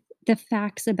with the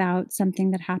facts about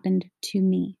something that happened to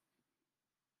me.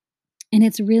 And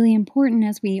it's really important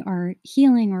as we are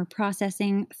healing or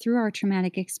processing through our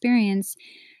traumatic experience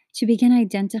to begin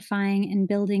identifying and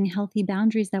building healthy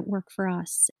boundaries that work for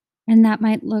us. And that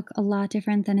might look a lot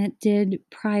different than it did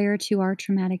prior to our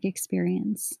traumatic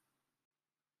experience.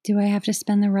 Do I have to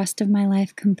spend the rest of my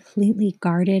life completely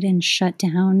guarded and shut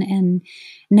down and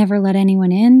never let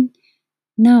anyone in?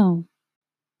 No.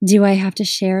 Do I have to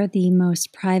share the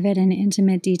most private and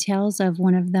intimate details of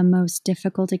one of the most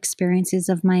difficult experiences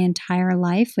of my entire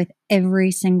life with every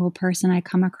single person I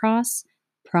come across?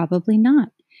 Probably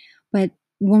not. But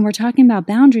when we're talking about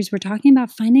boundaries, we're talking about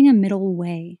finding a middle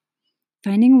way,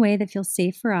 finding a way that feels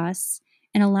safe for us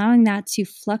and allowing that to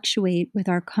fluctuate with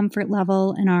our comfort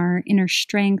level and our inner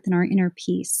strength and our inner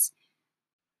peace.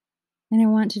 And I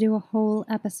want to do a whole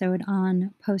episode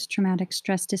on post traumatic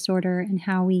stress disorder and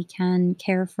how we can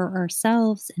care for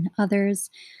ourselves and others.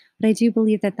 But I do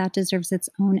believe that that deserves its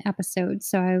own episode.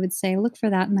 So I would say look for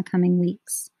that in the coming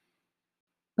weeks.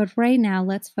 But right now,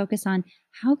 let's focus on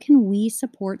how can we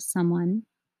support someone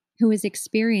who has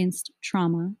experienced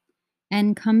trauma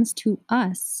and comes to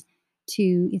us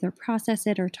to either process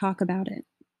it or talk about it.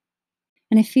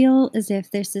 And I feel as if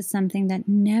this is something that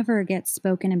never gets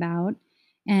spoken about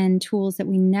and tools that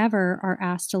we never are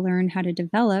asked to learn how to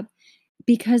develop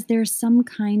because there's some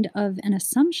kind of an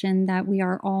assumption that we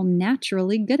are all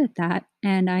naturally good at that.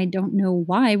 And I don't know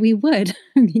why we would,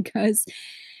 because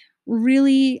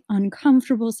really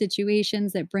uncomfortable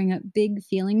situations that bring up big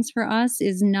feelings for us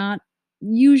is not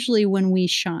usually when we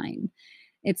shine.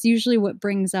 It's usually what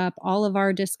brings up all of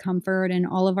our discomfort and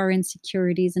all of our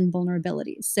insecurities and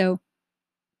vulnerabilities. So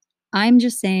I'm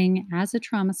just saying, as a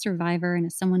trauma survivor and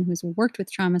as someone who's worked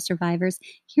with trauma survivors,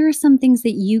 here are some things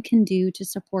that you can do to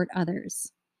support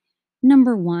others.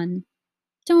 Number one,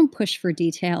 don't push for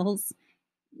details.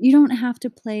 You don't have to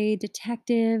play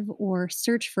detective or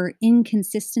search for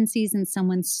inconsistencies in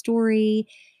someone's story.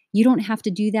 You don't have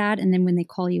to do that. And then when they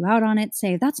call you out on it,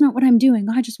 say, "That's not what I'm doing.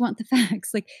 I just want the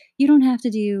facts." Like, you don't have to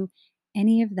do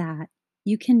any of that.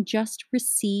 You can just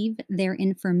receive their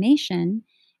information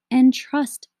and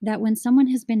trust that when someone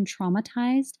has been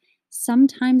traumatized,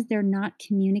 sometimes they're not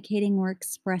communicating or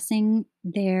expressing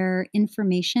their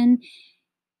information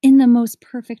in the most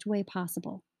perfect way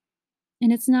possible.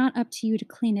 And it's not up to you to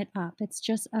clean it up. It's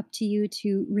just up to you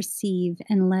to receive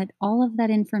and let all of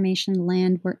that information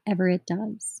land wherever it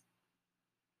does.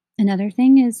 Another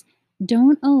thing is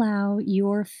don't allow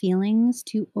your feelings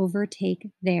to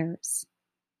overtake theirs.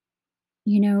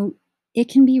 You know, it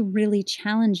can be really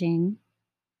challenging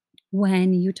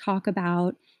when you talk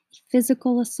about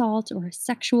physical assault or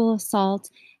sexual assault,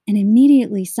 and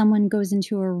immediately someone goes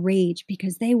into a rage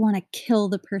because they want to kill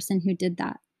the person who did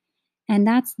that. And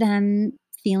that's them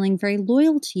feeling very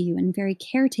loyal to you and very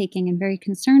caretaking and very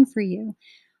concerned for you.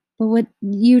 But what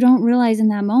you don't realize in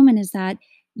that moment is that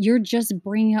you're just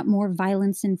bringing up more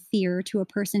violence and fear to a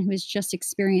person who has just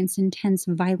experienced intense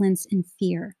violence and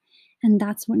fear. And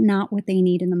that's not what they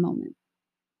need in the moment.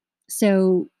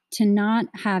 So to not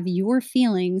have your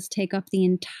feelings take up the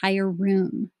entire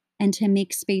room and to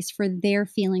make space for their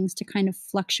feelings to kind of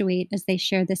fluctuate as they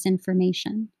share this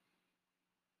information.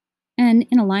 And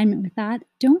in alignment with that,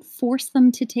 don't force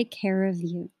them to take care of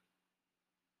you.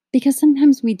 Because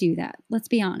sometimes we do that. Let's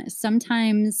be honest.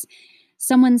 Sometimes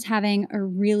someone's having a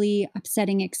really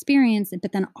upsetting experience,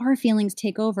 but then our feelings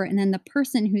take over. And then the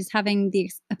person who's having the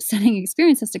upsetting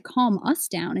experience has to calm us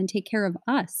down and take care of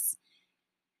us.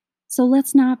 So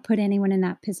let's not put anyone in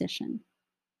that position.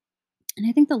 And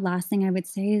I think the last thing I would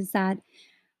say is that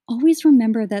always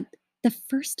remember that the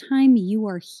first time you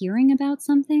are hearing about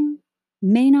something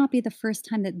may not be the first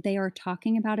time that they are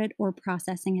talking about it or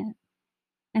processing it.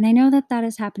 And I know that that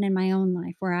has happened in my own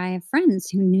life where I have friends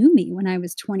who knew me when I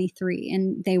was 23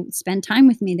 and they would spend time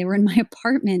with me. They were in my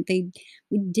apartment.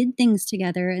 We did things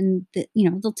together and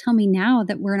they'll tell me now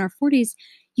that we're in our 40s,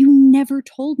 you never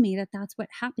told me that that's what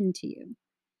happened to you.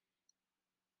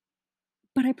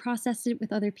 But I processed it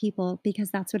with other people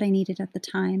because that's what I needed at the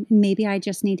time. And maybe I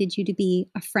just needed you to be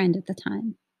a friend at the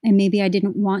time. And maybe I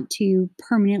didn't want to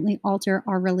permanently alter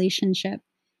our relationship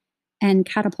and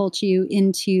catapult you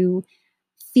into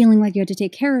feeling like you had to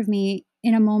take care of me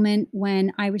in a moment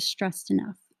when I was stressed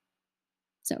enough.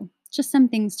 So, just some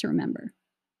things to remember.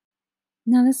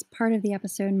 Now, this part of the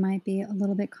episode might be a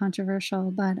little bit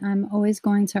controversial, but I'm always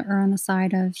going to err on the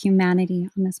side of humanity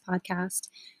on this podcast,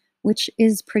 which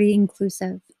is pretty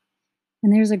inclusive.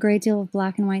 And there's a great deal of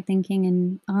black and white thinking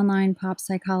in online pop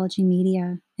psychology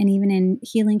media and even in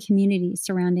healing communities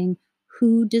surrounding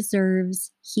who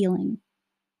deserves healing.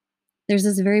 There's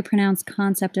this very pronounced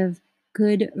concept of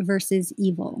good versus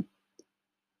evil.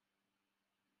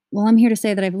 Well, I'm here to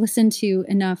say that I've listened to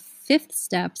enough fifth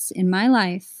steps in my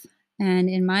life and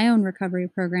in my own recovery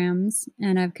programs,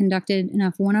 and I've conducted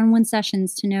enough one on one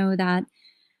sessions to know that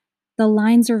the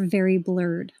lines are very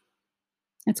blurred.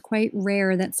 It's quite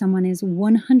rare that someone is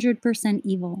 100%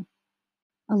 evil.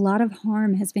 A lot of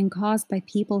harm has been caused by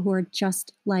people who are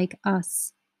just like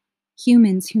us,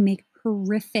 humans who make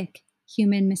horrific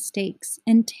human mistakes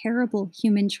and terrible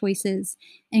human choices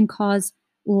and cause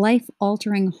life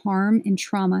altering harm and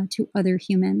trauma to other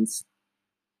humans.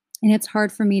 And it's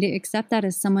hard for me to accept that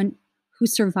as someone who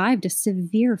survived a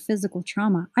severe physical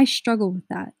trauma. I struggle with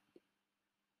that.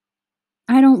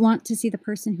 I don't want to see the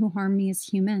person who harmed me as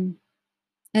human,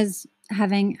 as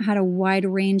having had a wide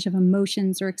range of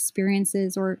emotions or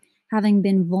experiences or having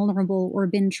been vulnerable or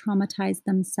been traumatized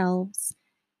themselves.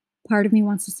 Part of me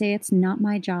wants to say it's not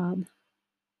my job.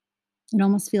 It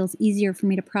almost feels easier for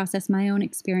me to process my own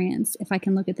experience if I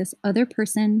can look at this other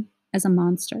person as a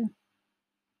monster.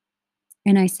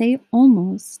 And I say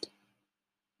almost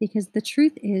because the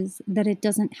truth is that it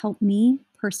doesn't help me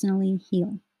personally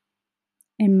heal.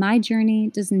 And my journey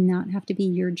does not have to be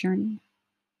your journey.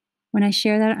 When I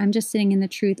share that, I'm just sitting in the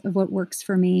truth of what works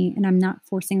for me, and I'm not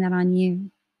forcing that on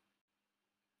you.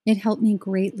 It helped me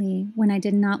greatly when I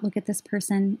did not look at this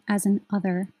person as an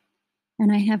other,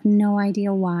 and I have no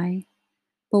idea why.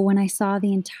 But when I saw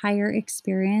the entire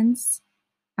experience,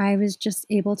 I was just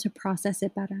able to process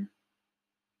it better.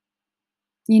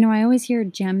 I always hear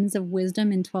gems of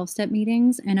wisdom in 12-step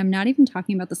meetings, and I'm not even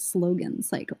talking about the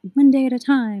slogans like one day at a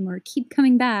time or keep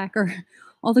coming back or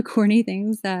all the corny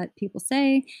things that people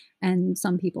say and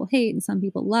some people hate and some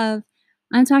people love.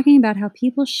 I'm talking about how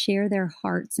people share their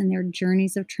hearts and their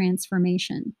journeys of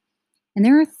transformation. And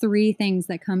there are three things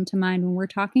that come to mind when we're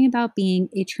talking about being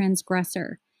a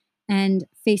transgressor and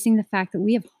facing the fact that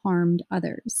we have harmed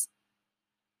others.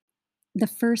 The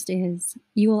first is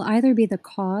you will either be the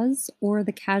cause or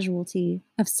the casualty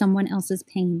of someone else's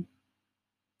pain.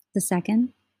 The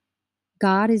second,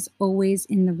 God is always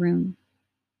in the room.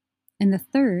 And the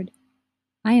third,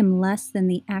 I am less than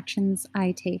the actions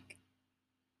I take.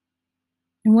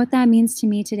 And what that means to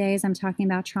me today, as I'm talking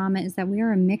about trauma, is that we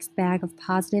are a mixed bag of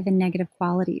positive and negative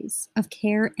qualities, of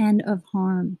care and of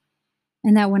harm.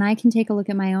 And that when I can take a look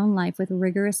at my own life with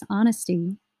rigorous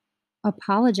honesty,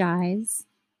 apologize,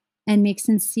 and make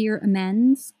sincere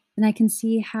amends, then I can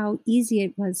see how easy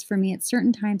it was for me at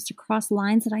certain times to cross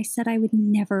lines that I said I would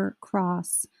never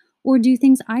cross, or do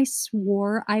things I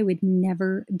swore I would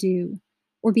never do,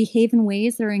 or behave in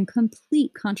ways that are in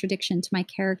complete contradiction to my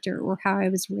character or how I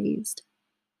was raised.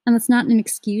 And that's not an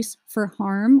excuse for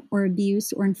harm or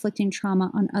abuse or inflicting trauma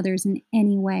on others in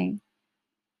any way.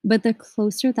 But the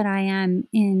closer that I am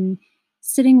in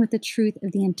sitting with the truth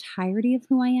of the entirety of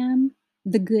who I am,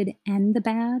 the good and the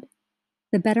bad,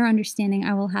 the better understanding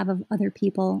I will have of other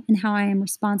people and how I am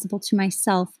responsible to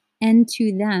myself and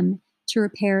to them to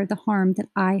repair the harm that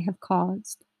I have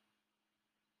caused.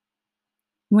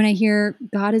 When I hear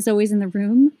God is always in the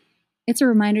room, it's a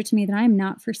reminder to me that I am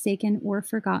not forsaken or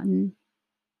forgotten.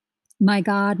 My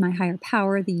God, my higher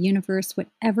power, the universe,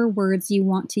 whatever words you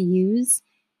want to use,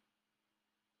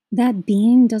 that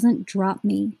being doesn't drop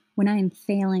me when I am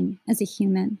failing as a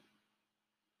human.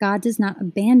 God does not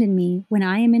abandon me when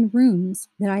I am in rooms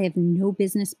that I have no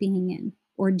business being in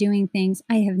or doing things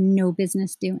I have no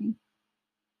business doing.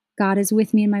 God is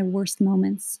with me in my worst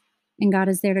moments, and God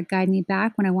is there to guide me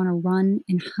back when I want to run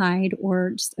and hide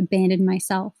or just abandon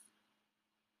myself.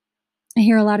 I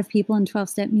hear a lot of people in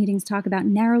 12-step meetings talk about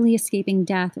narrowly escaping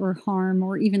death or harm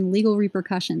or even legal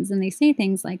repercussions, and they say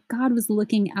things like, God was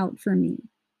looking out for me.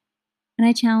 And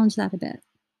I challenge that a bit.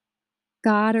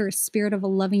 God or a spirit of a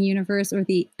loving universe or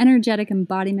the energetic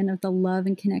embodiment of the love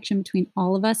and connection between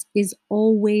all of us is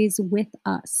always with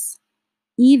us,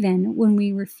 even when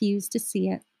we refuse to see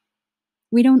it.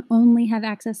 We don't only have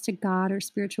access to God or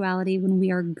spirituality when we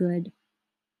are good.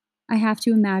 I have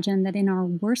to imagine that in our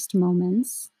worst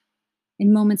moments,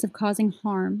 in moments of causing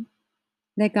harm,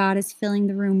 that God is filling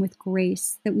the room with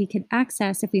grace that we could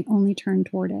access if we only turn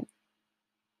toward it.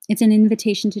 It's an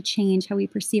invitation to change how we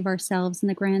perceive ourselves in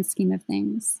the grand scheme of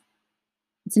things.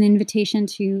 It's an invitation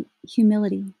to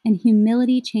humility, and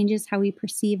humility changes how we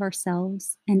perceive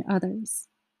ourselves and others.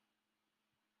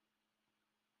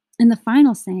 And the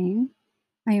final saying,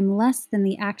 I am less than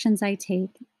the actions I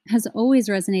take, has always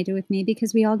resonated with me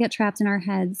because we all get trapped in our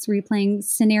heads, replaying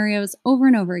scenarios over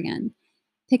and over again,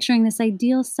 picturing this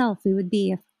ideal self we would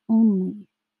be if only.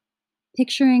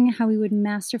 Picturing how we would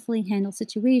masterfully handle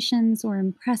situations or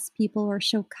impress people or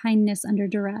show kindness under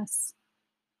duress.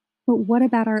 But what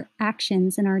about our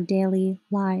actions in our daily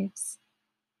lives?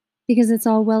 Because it's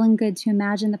all well and good to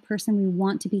imagine the person we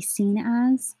want to be seen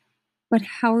as, but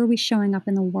how are we showing up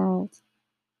in the world?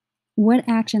 What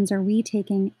actions are we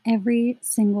taking every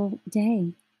single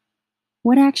day?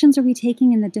 What actions are we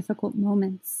taking in the difficult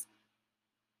moments?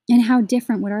 And how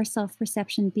different would our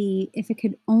self-perception be if it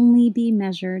could only be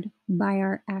measured by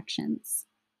our actions?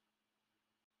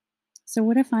 So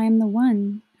what if I am the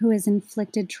one who has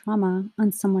inflicted trauma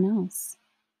on someone else?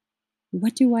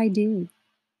 What do I do?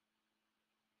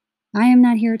 I am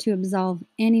not here to absolve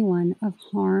anyone of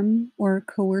harm or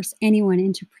coerce anyone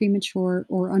into premature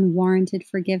or unwarranted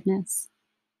forgiveness.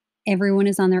 Everyone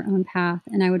is on their own path,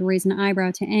 and I would raise an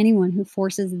eyebrow to anyone who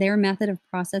forces their method of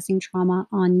processing trauma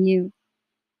on you.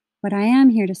 But I am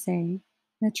here to say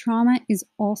that trauma is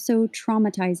also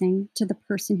traumatizing to the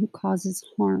person who causes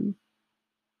harm.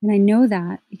 And I know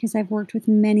that because I've worked with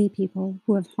many people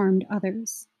who have harmed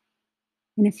others.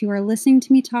 And if you are listening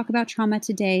to me talk about trauma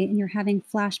today and you're having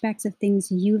flashbacks of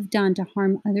things you've done to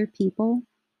harm other people,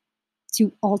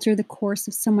 to alter the course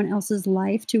of someone else's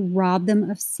life, to rob them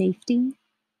of safety,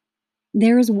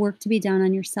 there is work to be done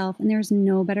on yourself, and there's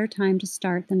no better time to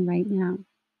start than right now.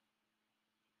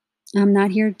 I'm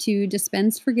not here to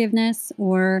dispense forgiveness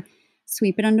or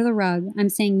sweep it under the rug. I'm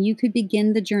saying you could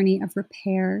begin the journey of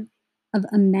repair, of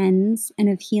amends, and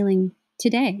of healing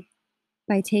today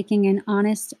by taking an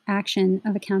honest action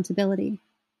of accountability,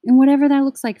 and whatever that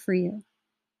looks like for you.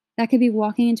 That could be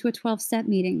walking into a 12-step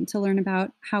meeting to learn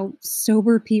about how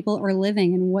sober people are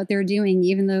living and what they're doing,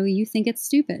 even though you think it's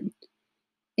stupid.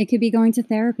 It could be going to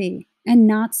therapy and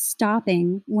not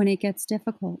stopping when it gets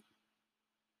difficult.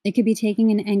 It could be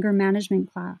taking an anger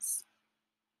management class.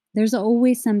 There's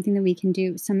always something that we can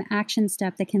do, some action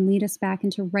step that can lead us back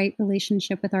into right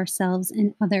relationship with ourselves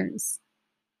and others.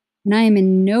 And I am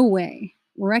in no way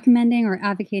recommending or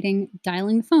advocating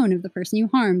dialing the phone of the person you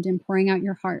harmed and pouring out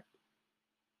your heart.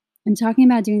 I'm talking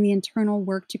about doing the internal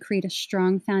work to create a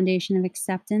strong foundation of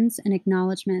acceptance and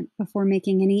acknowledgement before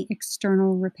making any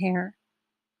external repair.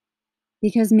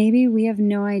 Because maybe we have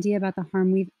no idea about the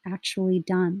harm we've actually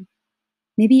done.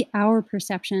 Maybe our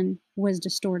perception was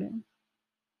distorted.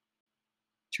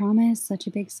 Trauma is such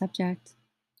a big subject,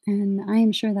 and I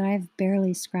am sure that I've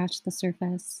barely scratched the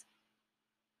surface.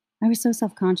 I was so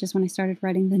self-conscious when I started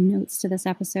writing the notes to this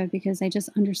episode because I just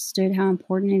understood how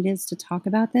important it is to talk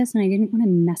about this, and I didn't want to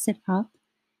mess it up,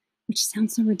 which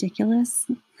sounds so ridiculous.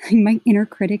 My inner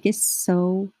critic is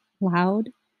so loud,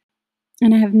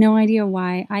 and I have no idea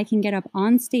why I can get up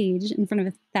on stage in front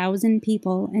of 1,000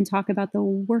 people and talk about the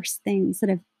worst things that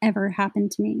have ever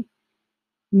happened to me,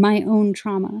 my own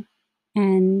trauma.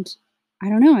 And I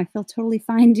don't know, I feel totally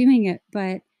fine doing it,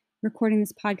 but recording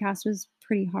this podcast was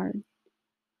pretty hard.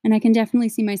 And I can definitely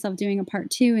see myself doing a part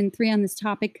 2 and 3 on this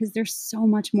topic because there's so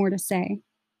much more to say.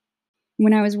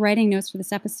 When I was writing notes for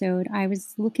this episode, I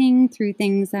was looking through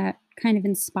things that kind of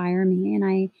inspire me, and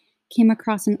I came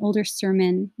across an older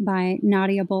sermon by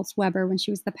Nadia Bolz-Weber when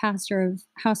she was the pastor of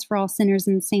House for All Sinners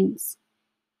and Saints.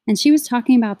 And she was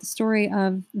talking about the story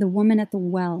of the woman at the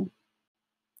well.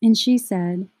 And she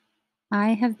said,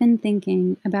 I have been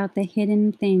thinking about the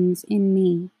hidden things in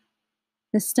me,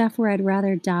 the stuff where I'd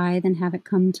rather die than have it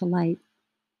come to light,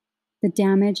 the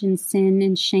damage and sin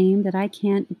and shame that I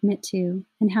can't admit to,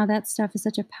 and how that stuff is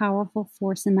such a powerful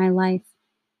force in my life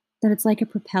that it's like a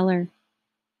propeller.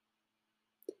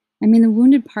 I mean, the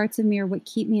wounded parts of me are what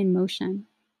keep me in motion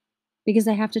because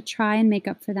I have to try and make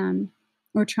up for them,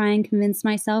 or try and convince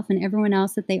myself and everyone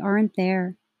else that they aren't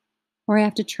there, or I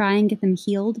have to try and get them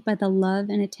healed by the love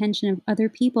and attention of other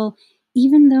people,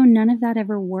 even though none of that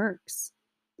ever works.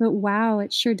 But wow,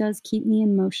 it sure does keep me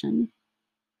in motion.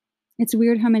 It's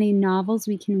weird how many novels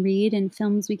we can read and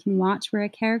films we can watch where a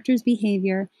character's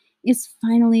behavior is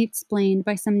finally explained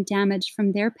by some damage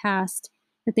from their past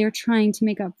that they're trying to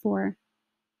make up for.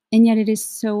 And yet it is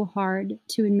so hard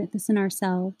to admit this in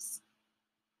ourselves.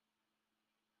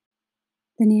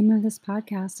 The name of this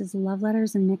podcast is Love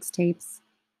Letters and Mixtapes,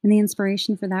 and the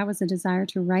inspiration for that was a desire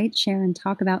to write, share, and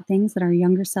talk about things that our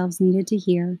younger selves needed to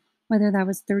hear, whether that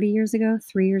was 30 years ago,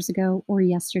 3 years ago, or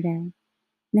yesterday.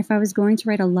 And if I was going to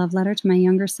write a love letter to my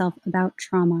younger self about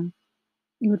trauma,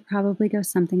 it would probably go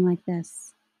something like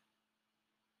this.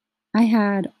 I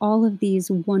had all of these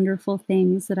wonderful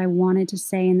things that I wanted to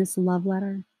say in this love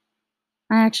letter.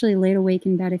 I actually laid awake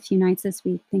in bed a few nights this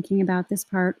week thinking about this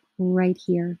part right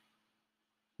here.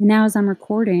 And now, as I'm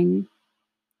recording,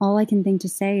 all I can think to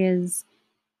say is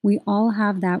we all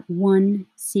have that one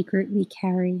secret we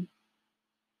carry,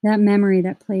 that memory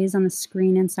that plays on the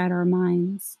screen inside our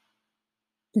minds,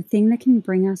 the thing that can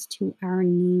bring us to our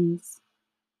knees.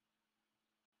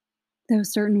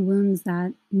 Those certain wounds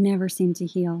that never seem to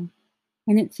heal.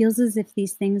 And it feels as if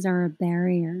these things are a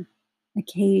barrier, a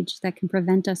cage that can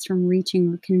prevent us from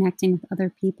reaching or connecting with other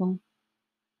people.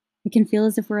 It can feel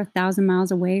as if we're 1,000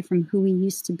 miles away from who we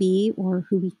used to be or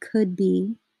who we could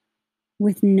be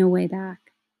with no way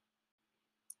back.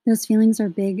 Those feelings are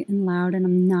big and loud, and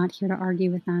I'm not here to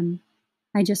argue with them.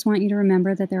 I just want you to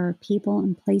remember that there are people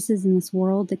and places in this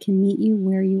world that can meet you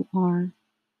where you are,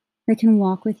 that can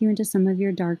walk with you into some of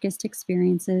your darkest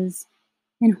experiences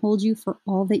and hold you for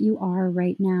all that you are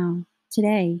right now,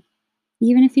 today.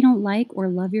 Even if you don't like or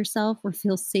love yourself or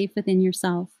feel safe within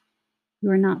yourself, you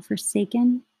are not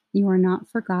forsaken, you are not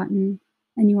forgotten,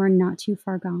 and you are not too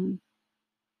far gone.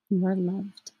 You are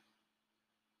loved.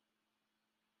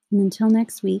 And until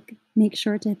next week, make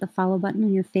sure to hit the follow button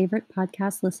on your favorite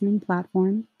podcast listening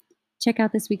platform. Check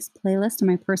out this week's playlist on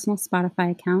my personal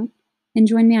Spotify account, and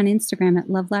join me on Instagram at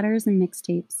Love Letters and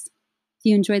Mixtapes. If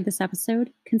you enjoyed this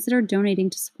episode, consider donating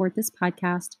to support this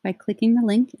podcast by clicking the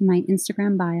link in my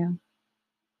Instagram bio.